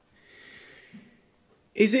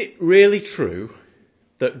Is it really true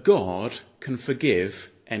that God can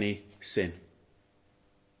forgive any sin?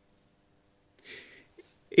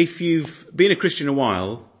 If you've been a Christian a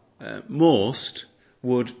while, most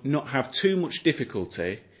would not have too much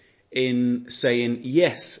difficulty in saying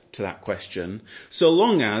yes to that question, so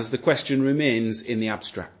long as the question remains in the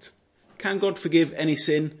abstract. Can God forgive any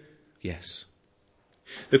sin? Yes.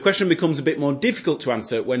 The question becomes a bit more difficult to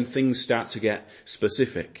answer when things start to get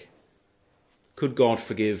specific. Could God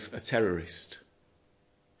forgive a terrorist?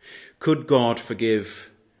 Could God forgive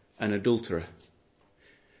an adulterer?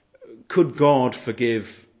 Could God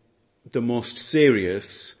forgive the most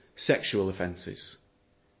serious sexual offences?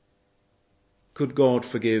 Could God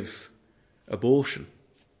forgive abortion?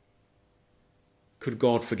 Could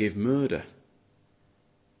God forgive murder?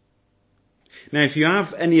 Now, if you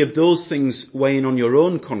have any of those things weighing on your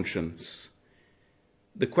own conscience,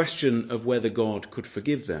 the question of whether God could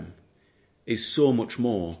forgive them is so much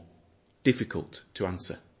more difficult to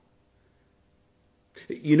answer.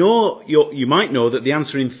 You might know that the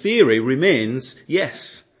answer in theory remains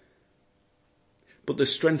yes. But the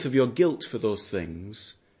strength of your guilt for those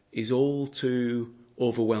things is all too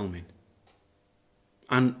overwhelming.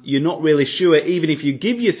 And you're not really sure, even if you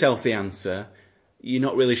give yourself the answer, you're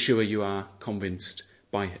not really sure you are convinced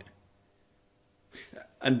by it.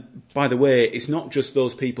 And by the way, it's not just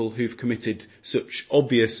those people who've committed such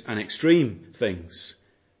obvious and extreme things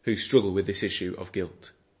who struggle with this issue of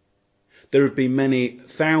guilt. There have been many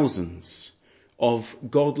thousands of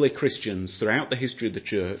godly Christians throughout the history of the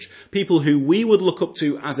church, people who we would look up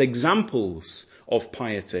to as examples of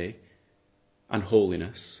piety and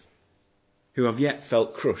holiness, who have yet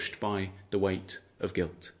felt crushed by the weight of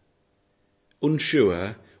guilt,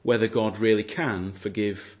 unsure whether God really can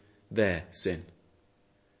forgive their sin.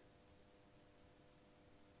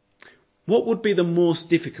 What would be the most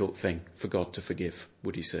difficult thing for God to forgive,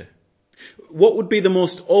 would you say? What would be the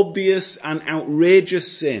most obvious and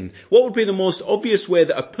outrageous sin? What would be the most obvious way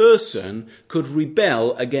that a person could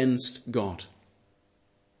rebel against God?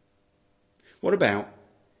 What about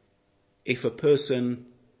if a person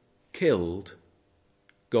killed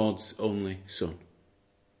God's only son?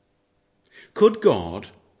 Could God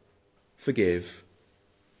forgive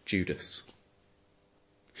Judas?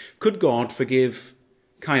 Could God forgive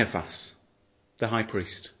Caiaphas, the high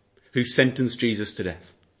priest, who sentenced Jesus to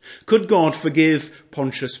death? Could God forgive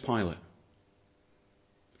Pontius Pilate?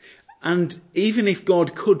 And even if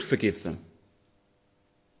God could forgive them,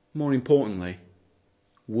 more importantly,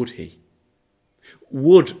 would he?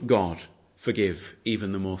 Would God forgive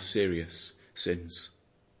even the most serious sins?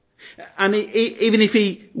 And even if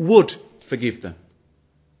he would forgive them,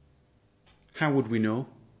 how would we know?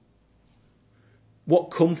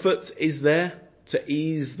 What comfort is there to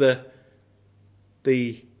ease the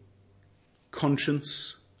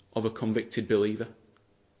conscience of a convicted believer?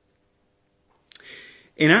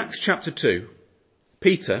 In Acts chapter 2,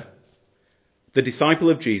 Peter, the disciple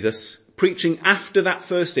of Jesus, preaching after that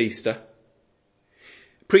first Easter,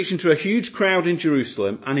 preaching to a huge crowd in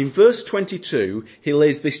Jerusalem, and in verse 22, he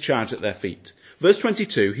lays this charge at their feet. Verse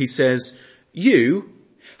 22, he says, "You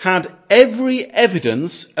had every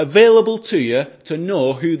evidence available to you to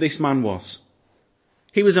know who this man was.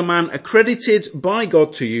 He was a man accredited by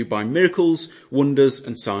God to you by miracles, wonders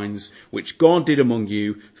and signs, which God did among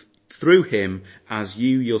you through him, as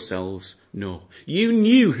you yourselves know." You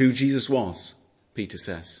knew who Jesus was, Peter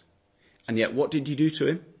says. And yet what did you do to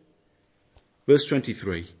him? Verse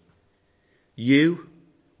 23, "You,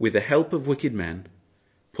 with the help of wicked men,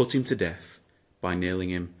 put him to death by nailing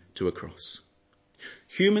him to a cross."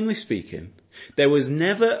 Humanly speaking, there was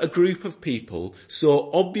never a group of people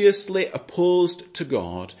so obviously opposed to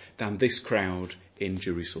God than this crowd in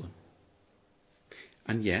Jerusalem.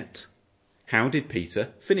 And yet, how did Peter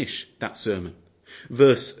finish that sermon?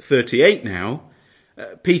 Verse 38 now,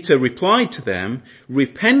 Peter replied to them,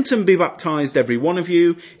 "Repent and be baptized, every one of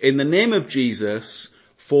you, in the name of Jesus,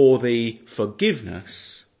 for the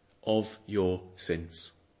forgiveness of your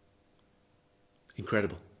sins."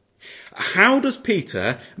 Incredible. How does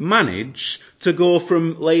Peter manage to go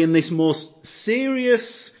from laying this most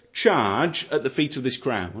serious charge at the feet of this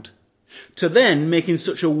crowd to then making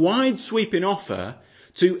such a wide sweeping offer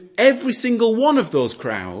to every single one of those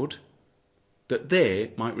crowd that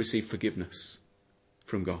they might receive forgiveness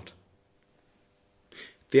from God?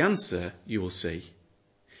 The answer, you will see,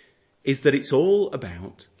 is that it's all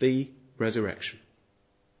about the resurrection.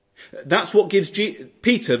 That's what gives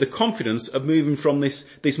Peter the confidence of moving from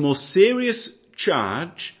this most serious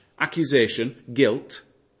charge, accusation, guilt,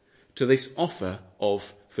 to this offer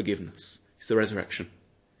of forgiveness. It's the resurrection.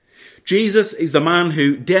 Jesus is the man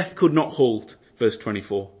who death could not hold. verse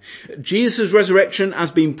 24. Jesus' resurrection has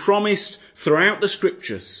been promised throughout the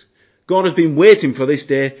scriptures. God has been waiting for this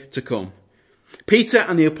day to come. Peter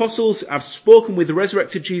and the apostles have spoken with the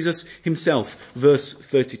resurrected Jesus himself, verse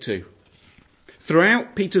 32.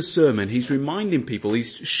 Throughout Peter's sermon, he's reminding people,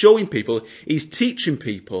 he's showing people, he's teaching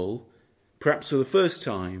people, perhaps for the first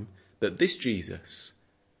time, that this Jesus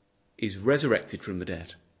is resurrected from the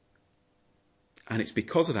dead. And it's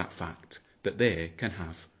because of that fact that they can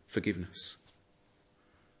have forgiveness.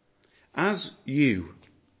 As you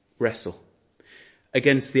wrestle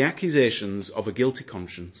against the accusations of a guilty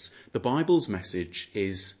conscience, the Bible's message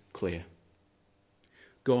is clear.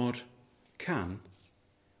 God can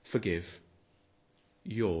forgive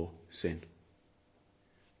your sin.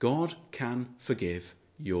 God can forgive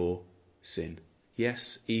your sin.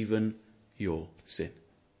 Yes, even your sin.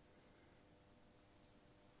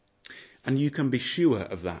 And you can be sure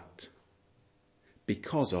of that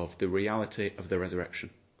because of the reality of the resurrection.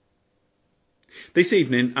 This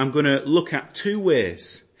evening, I'm going to look at two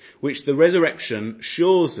ways which the resurrection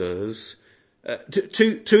shows us,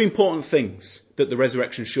 two important things that the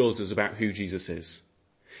resurrection shows us about who Jesus is.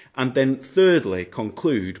 And then thirdly,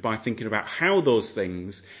 conclude by thinking about how those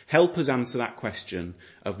things help us answer that question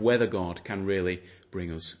of whether God can really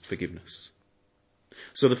bring us forgiveness.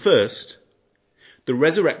 So the first, the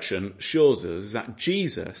resurrection shows us that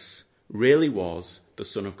Jesus really was the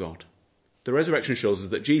Son of God. The resurrection shows us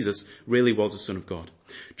that Jesus really was the Son of God.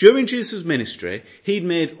 During Jesus' ministry, he'd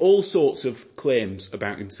made all sorts of claims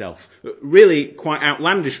about himself. Really quite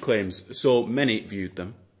outlandish claims, so many viewed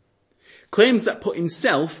them. Claims that put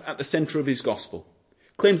himself at the centre of his gospel.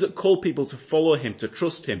 Claims that called people to follow him, to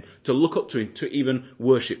trust him, to look up to him, to even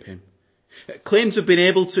worship him. Claims of being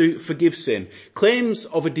able to forgive sin. Claims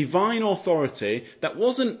of a divine authority that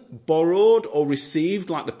wasn't borrowed or received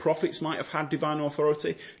like the prophets might have had divine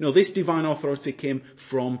authority. No, this divine authority came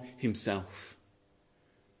from himself.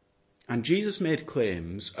 And Jesus made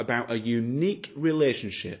claims about a unique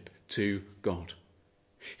relationship to God.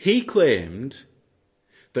 He claimed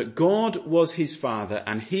that God was his Father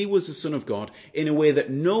and he was the Son of God in a way that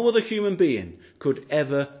no other human being could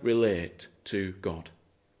ever relate to God.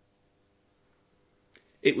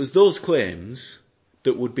 It was those claims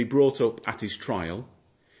that would be brought up at his trial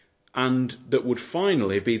and that would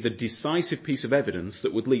finally be the decisive piece of evidence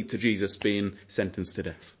that would lead to Jesus being sentenced to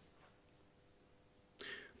death.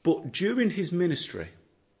 But during his ministry,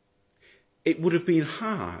 it would have been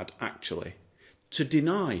hard, actually, to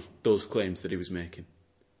deny those claims that he was making.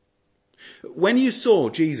 When you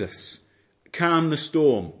saw Jesus calm the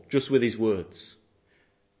storm just with his words,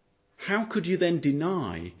 how could you then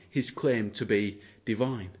deny his claim to be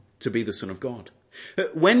divine, to be the Son of God?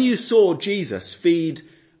 When you saw Jesus feed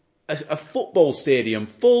a football stadium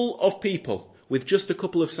full of people with just a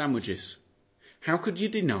couple of sandwiches, how could you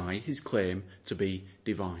deny his claim to be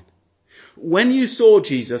divine? When you saw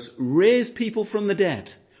Jesus raise people from the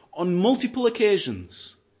dead on multiple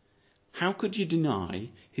occasions, how could you deny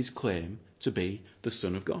his claim to be the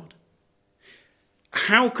Son of God?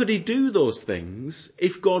 How could he do those things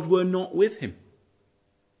if God were not with him?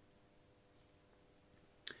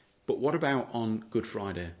 But what about on Good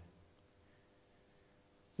Friday?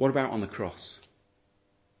 What about on the cross?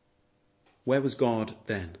 Where was God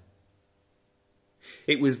then?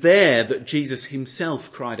 It was there that Jesus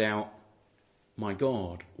himself cried out, "My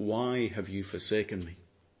God, why have you forsaken me?"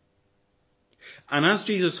 And as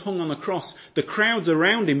Jesus hung on the cross, the crowds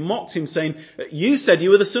around him mocked him, saying, "You said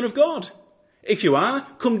you were the Son of God. If you are,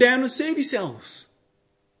 come down and save yourselves."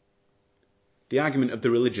 The argument of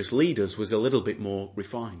the religious leaders was a little bit more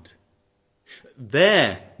refined.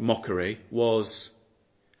 Their mockery was,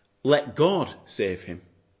 let God save him.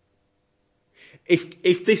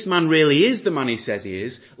 If this man really is the man he says he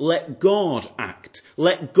is, let God act.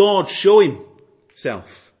 Let God show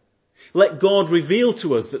himself. Let God reveal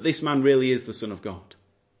to us that this man really is the Son of God.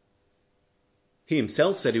 He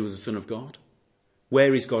himself said he was the Son of God.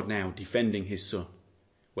 Where is God now defending his Son?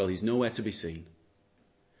 Well, he's nowhere to be seen.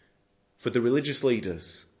 For the religious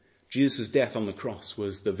leaders, Jesus' death on the cross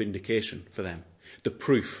was the vindication for them. The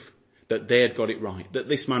proof that they had got it right. That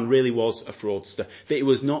this man really was a fraudster. That he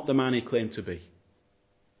was not the man he claimed to be.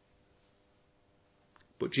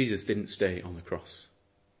 But Jesus didn't stay on the cross.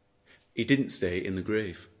 He didn't stay in the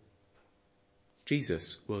grave.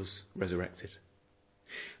 Jesus was resurrected.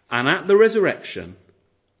 And at the resurrection,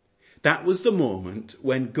 that was the moment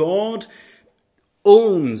when God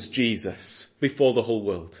owns Jesus before the whole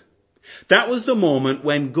world. That was the moment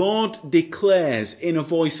when God declares in a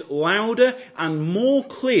voice louder and more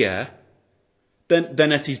clear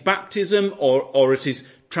than at his baptism or at his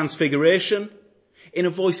transfiguration. in a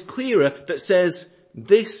voice clearer that says,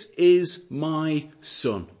 "This is my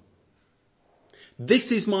Son.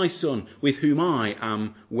 This is my Son with whom I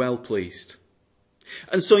am well pleased."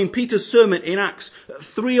 And so in Peter's sermon in Acts,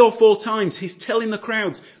 3 or 4 times, he's telling the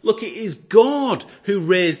crowds, look, it is God who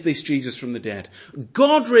raised this Jesus from the dead.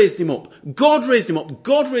 God raised him up. God raised him up.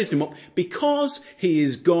 God raised him up because he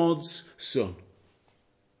is God's Son.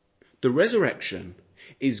 The resurrection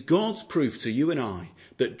is God's proof to you and I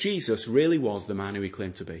that Jesus really was the man who he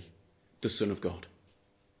claimed to be, the Son of God.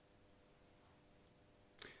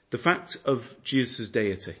 The fact of Jesus'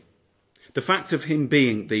 deity, the fact of him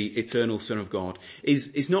being the eternal Son of God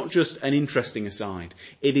is not just an interesting aside.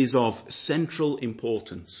 It is of central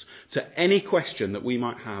importance to any question that we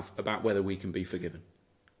might have about whether we can be forgiven.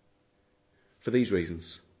 For these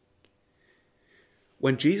reasons.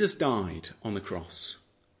 When Jesus died on the cross,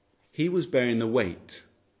 he was bearing the weight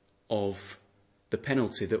of the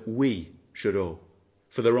penalty that we should owe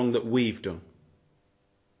for the wrong that we've done.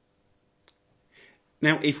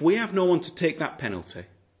 Now, if we have no one to take that penalty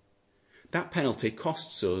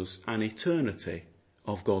costs us an eternity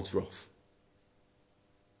of God's wrath.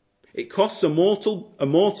 It costs a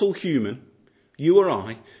mortal human, you or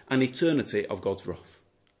I, an eternity of God's wrath.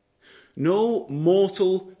 No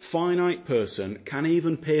mortal, finite person can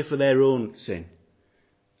even pay for their own sin,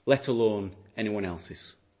 let alone anyone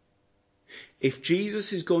else's. If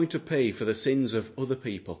Jesus is going to pay for the sins of other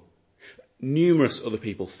people, numerous other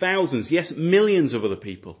people, thousands, yes, millions of other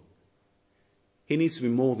people, he needs to be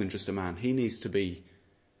more than just a man. He needs to be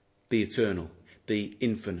the eternal, the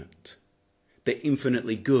infinite, the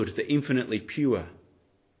infinitely good, the infinitely pure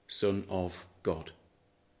Son of God.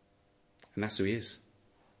 And that's who he is.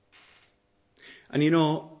 And you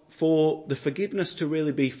know, for the forgiveness to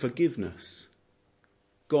really be forgiveness,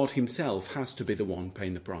 God himself has to be the one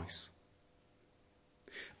paying the price.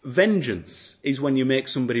 Vengeance is when you make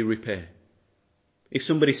somebody repay. If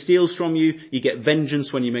somebody steals from you, you get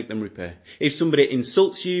vengeance when you make them repay. If somebody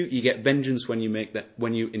insults you, you get vengeance when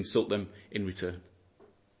you insult them in return.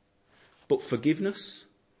 But forgiveness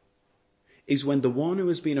is when the one who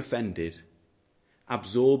has been offended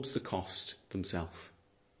absorbs the cost themselves.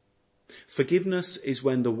 Forgiveness is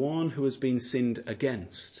when the one who has been sinned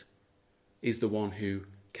against is the one who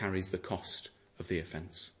carries the cost of the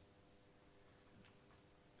offence.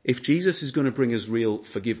 If Jesus is going to bring us real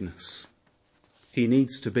forgiveness, he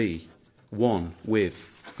needs to be one with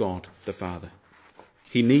God the Father.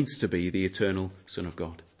 He needs to be the eternal Son of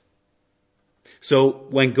God. So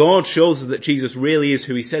when God shows us that Jesus really is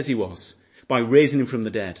who he says he was by raising him from the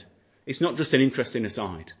dead, it's not just an interesting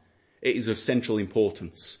aside. It is of central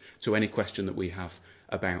importance to any question that we have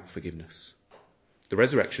about forgiveness. The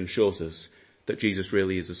resurrection shows us that Jesus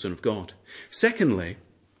really is the Son of God. Secondly,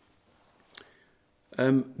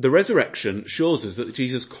 the resurrection shows us that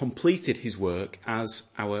Jesus completed his work as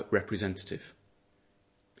our representative.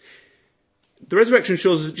 The resurrection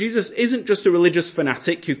shows us that Jesus isn't just a religious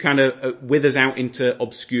fanatic who kind of withers out into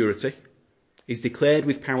obscurity. He's declared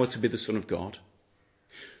with power to be the Son of God.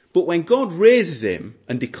 But when God raises him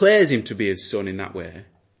and declares him to be his Son in that way,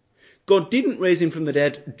 God didn't raise him from the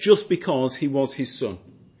dead just because he was his Son.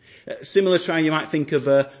 Similar to how you might think of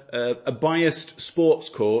a biased sports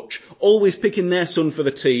coach always picking their son for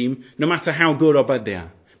the team, no matter how good or bad they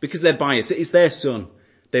are. Because they're biased. It's their son.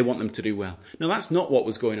 They want them to do well. No, that's not what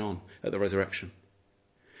was going on at the resurrection.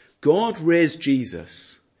 God raised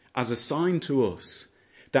Jesus as a sign to us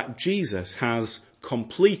that Jesus has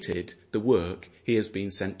completed the work he has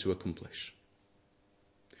been sent to accomplish.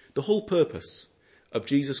 The whole purpose of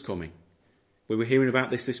Jesus coming, we were hearing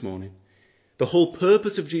about this morning, the whole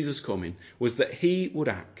purpose of Jesus coming was that he would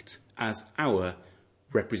act as our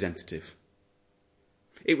representative.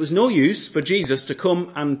 It was no use for Jesus to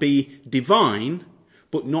come and be divine,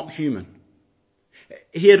 but not human.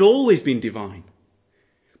 He had always been divine,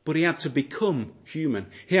 but he had to become human.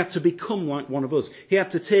 He had to become like one of us. He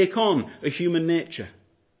had to take on a human nature.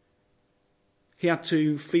 He had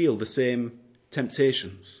to feel the same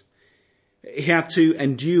temptations. He had to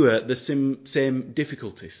endure the same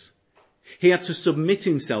difficulties. He had to submit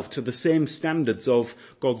himself to the same standards of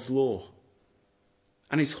God's law.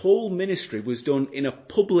 And his whole ministry was done in a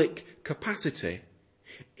public capacity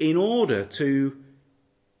in order to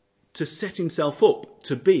set himself up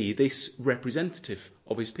to be this representative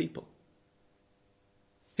of his people.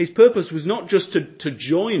 His purpose was not just to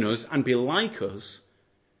join us and be like us.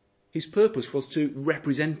 His purpose was to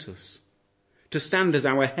represent us, to stand as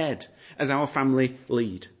our head, as our family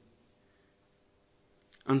lead.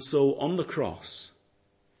 And so on the cross,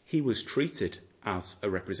 he was treated as a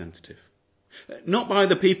representative. Not by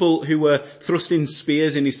the people who were thrusting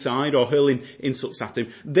spears in his side or hurling insults at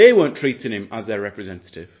him. They weren't treating him as their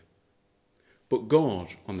representative. But God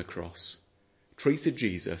on the cross treated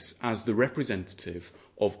Jesus as the representative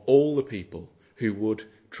of all the people who would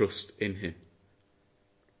trust in him.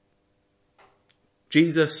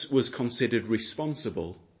 Jesus was considered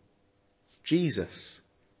responsible. Jesus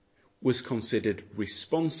was considered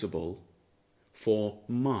responsible for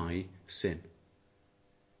my sin.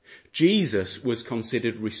 Jesus was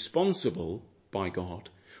considered responsible by God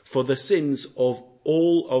for the sins of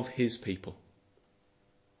all of his people.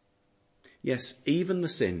 Yes, even the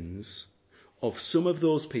sins of some of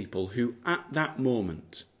those people who at that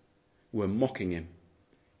moment were mocking him,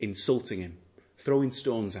 insulting him, throwing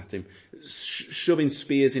stones at him, shoving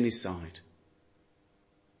spears in his side.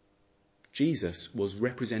 Jesus was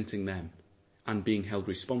representing them and being held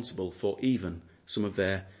responsible for even some of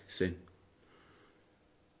their sin.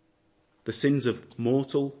 The sins of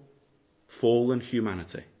mortal, fallen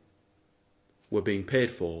humanity were being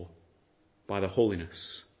paid for by the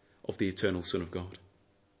holiness of the eternal Son of God.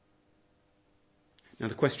 Now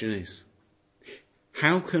the question is,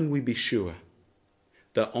 how can we be sure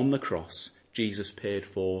that on the cross Jesus paid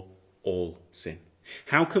for all sin?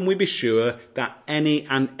 How can we be sure that any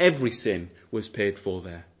and every sin was paid for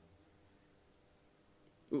there?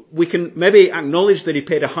 We can maybe acknowledge that he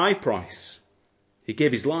paid a high price. He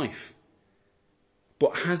gave his life.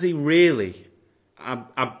 But has he really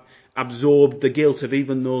absorbed the guilt of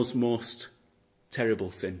even those most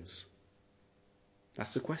terrible sins?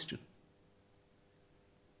 That's the question.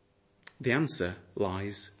 The answer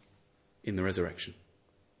lies in the resurrection.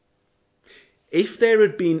 If there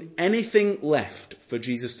had been anything left for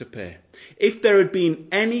Jesus to pay, if there had been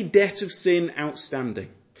any debt of sin outstanding,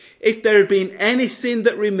 if there had been any sin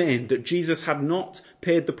that remained that Jesus had not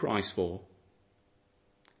paid the price for,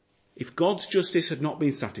 if God's justice had not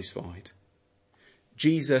been satisfied,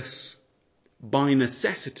 Jesus, by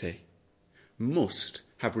necessity, must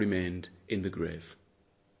have remained in the grave.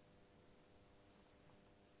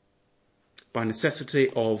 By necessity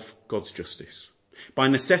of God's justice. By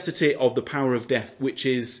necessity of the power of death, which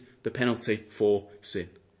is the penalty for sin.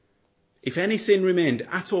 If any sin remained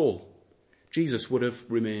at all, Jesus would have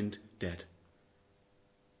remained dead.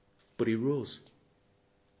 But he rose.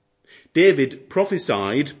 David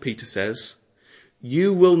prophesied, Peter says,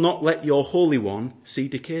 "You will not let your Holy One see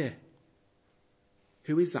decay."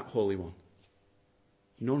 Who is that Holy One?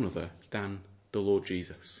 None other than the Lord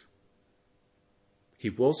Jesus. He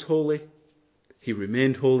was holy. He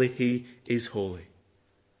remained holy. He is holy.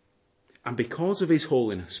 And because of his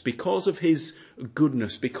holiness, because of his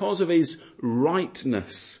goodness, because of his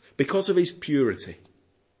rightness, because of his purity,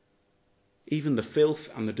 even the filth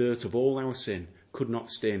and the dirt of all our sin could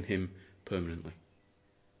not stain him permanently.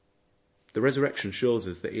 The resurrection shows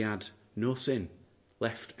us that he had no sin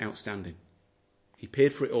left outstanding. He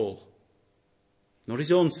paid for it all. Not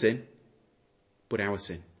his own sin, but our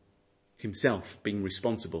sin. Himself being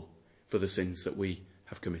responsible for the sins that we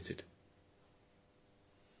have committed.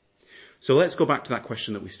 So let's go back to that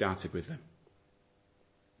question that we started with then.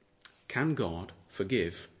 Can God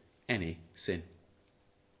forgive any sin?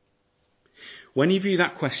 When you view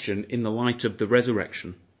that question in the light of the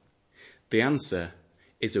resurrection, the answer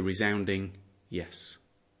is a resounding yes.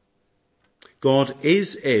 God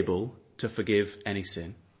is able to forgive any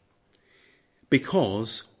sin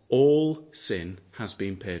because all sin has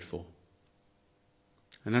been paid for.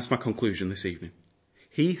 And that's my conclusion this evening.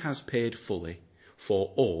 He has paid fully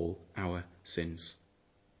for all our sins.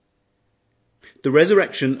 The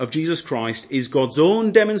resurrection of Jesus Christ is God's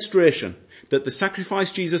own demonstration that the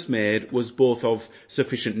sacrifice Jesus made was both of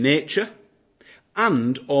sufficient nature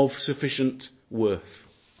and of sufficient worth.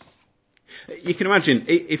 You can imagine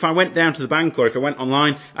if I went down to the bank or if I went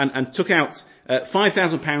online and took out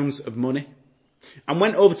 £5,000 of money and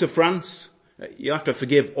went over to France. You have to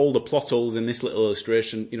forgive all the plot holes in this little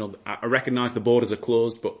illustration. You know, I recognise the borders are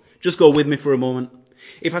closed, but just go with me for a moment.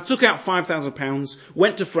 If I took out £5,000,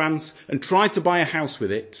 went to France and tried to buy a house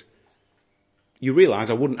with it, you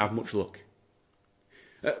realise I wouldn't have much luck.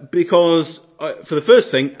 Because, for the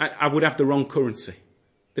first thing, I would have the wrong currency.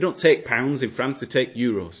 They don't take pounds in France, they take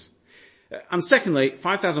euros. And secondly,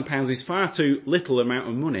 £5,000 is far too little amount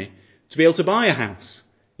of money to be able to buy a house.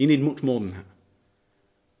 You need much more than that.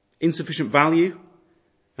 Insufficient value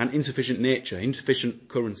and insufficient nature, insufficient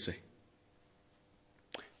currency.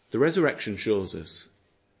 The resurrection shows us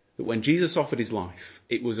that when Jesus offered his life,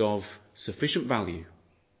 it was of sufficient value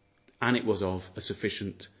and it was of a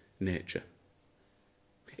sufficient nature.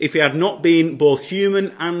 If he had not been both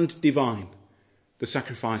human and divine, the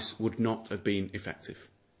sacrifice would not have been effective.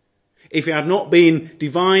 If he had not been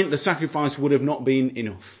divine, the sacrifice would have not been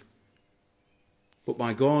enough. But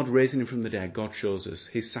by God raising him from the dead, God shows us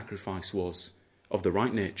his sacrifice was of the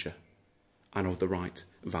right nature and of the right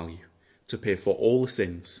value to pay for all the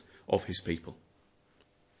sins of his people.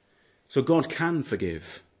 So God can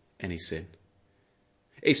forgive any sin.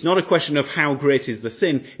 It's not a question of how great is the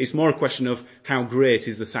sin, it's more a question of how great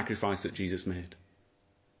is the sacrifice that Jesus made.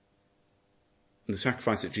 And the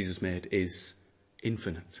sacrifice that Jesus made is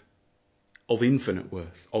infinite, of infinite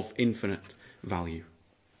worth, of infinite value.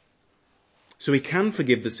 So he can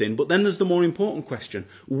forgive the sin, but then there's the more important question.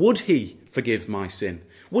 Would he forgive my sin?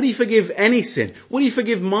 Would he forgive any sin? Would he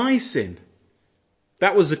forgive my sin?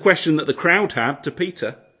 That was the question that the crowd had to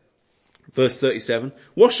Peter. Verse 37,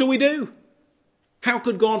 what shall we do? How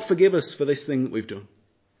could God forgive us for this thing that we've done?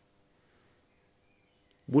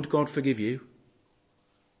 Would God forgive you?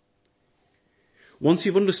 Once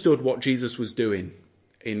you've understood what Jesus was doing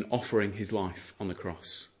in offering his life on the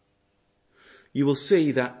cross, you will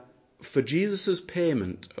see that for Jesus'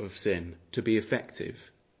 payment of sin to be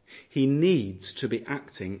effective, he needs to be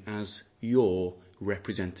acting as your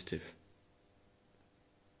representative.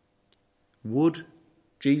 Would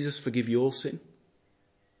Jesus forgive your sin?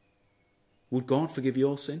 Would God forgive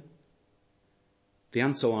your sin? The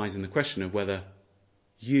answer lies in the question of whether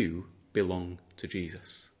you belong to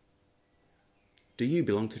Jesus. Do you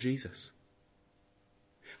belong to Jesus?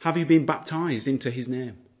 Have you been baptized into his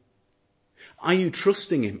name? Are you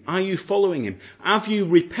trusting him? Are you following him? Have you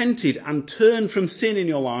repented and turned from sin in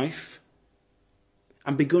your life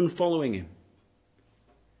and begun following him?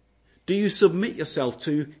 Do you submit yourself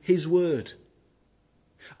to his word?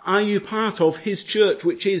 Are you part of his church,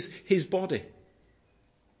 which is his body?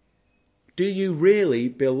 Do you really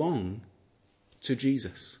belong to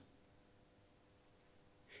Jesus?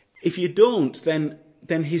 If you don't,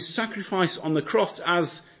 then his sacrifice on the cross,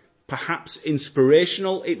 as perhaps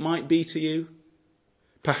inspirational it might be to you,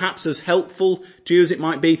 perhaps as helpful to you as it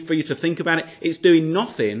might be for you to think about it, it's doing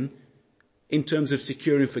nothing in terms of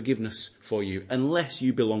securing forgiveness for you unless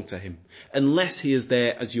you belong to him, unless he is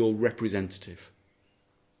there as your representative.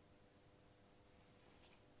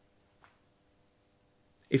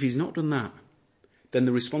 If he's not done that, then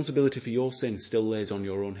the responsibility for your sin still lays on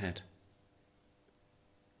your own head.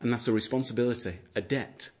 And that's a responsibility, a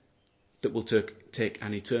debt, that will take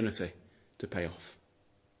an eternity to pay off.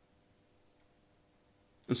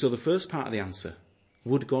 And so the first part of the answer,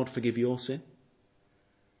 would God forgive your sin?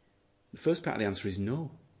 The first part of the answer is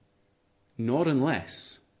no. Not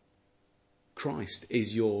unless Christ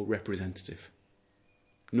is your representative.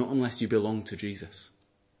 Not unless you belong to Jesus.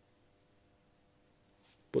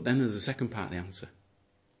 But then there's a second part of the answer,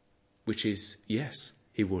 which is yes,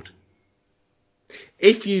 he would.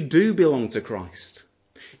 If you do belong to Christ,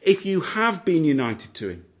 if you have been united to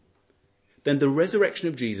him, then the resurrection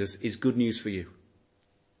of Jesus is good news for you.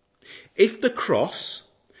 If the cross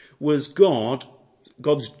was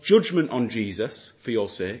God's judgment on Jesus for your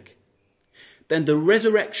sake, then the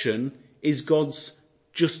resurrection is God's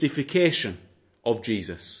justification of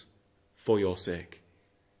Jesus for your sake.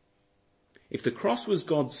 If the cross was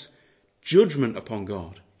God's judgment upon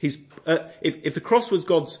God, if the cross was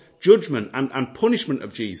God's judgment and punishment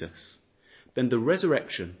of Jesus, then the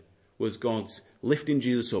resurrection was God's lifting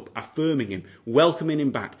Jesus up, affirming him, welcoming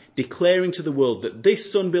him back, declaring to the world that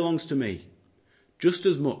this son belongs to me, just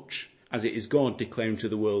as much as it is God declaring to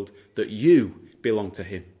the world that you belong to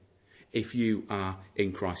him if you are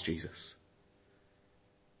in Christ Jesus.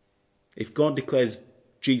 If God declares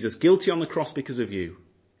Jesus guilty on the cross because of you,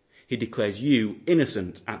 he declares you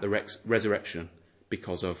innocent at the resurrection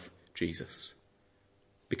because of Jesus.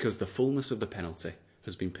 Because the fullness of the penalty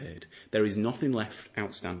has been paid. There is nothing left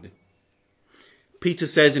outstanding. Peter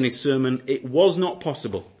says in his sermon, it was not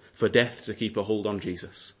possible for death to keep a hold on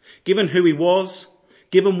Jesus. Given who he was,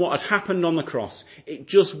 given what had happened on the cross, it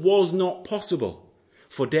just was not possible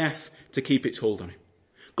for death to keep its hold on him.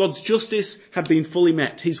 God's justice had been fully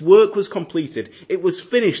met. His work was completed. It was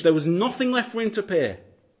finished. There was nothing left for him to pay.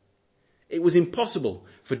 It was impossible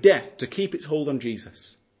for death to keep its hold on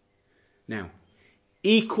Jesus. Now,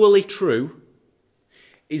 equally true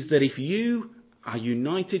is that if you are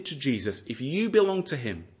united to Jesus, if you belong to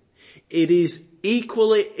him, it is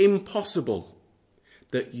equally impossible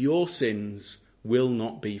that your sins will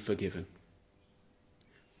not be forgiven.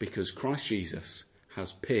 Because Christ Jesus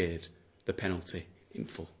has paid the penalty in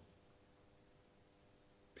full.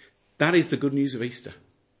 That is the good news of Easter.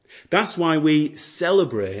 That's why we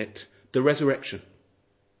celebrate the resurrection.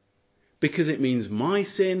 Because it means my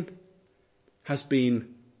sin has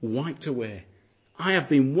been wiped away. I have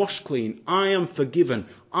been washed clean. I am forgiven.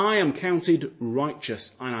 I am counted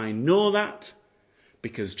righteous. And I know that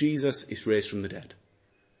because Jesus is raised from the dead.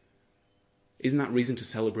 Isn't that reason to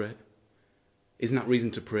celebrate? Isn't that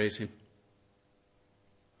reason to praise him?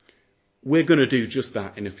 We're going to do just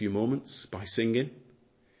that in a few moments by singing.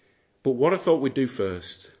 But what I thought we'd do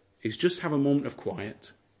first is just have a moment of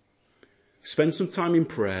quiet. Spend some time in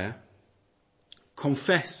prayer.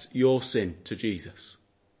 Confess your sin to Jesus.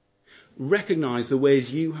 Recognise the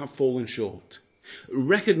ways you have fallen short.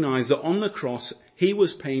 Recognise that on the cross, he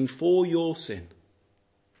was paying for your sin.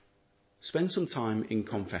 Spend some time in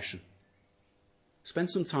confession.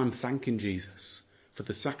 Spend some time thanking Jesus for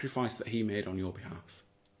the sacrifice that he made on your behalf.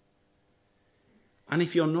 And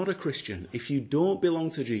if you're not a Christian, if you don't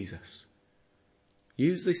belong to Jesus,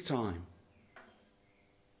 use this time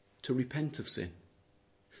to repent of sin,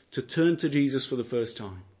 to turn to Jesus for the first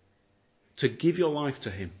time, to give your life to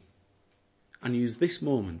him, and use this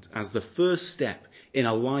moment as the first step in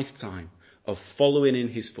a lifetime of following in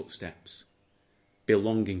his footsteps,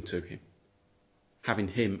 belonging to him, having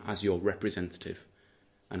him as your representative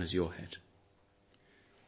and as your head.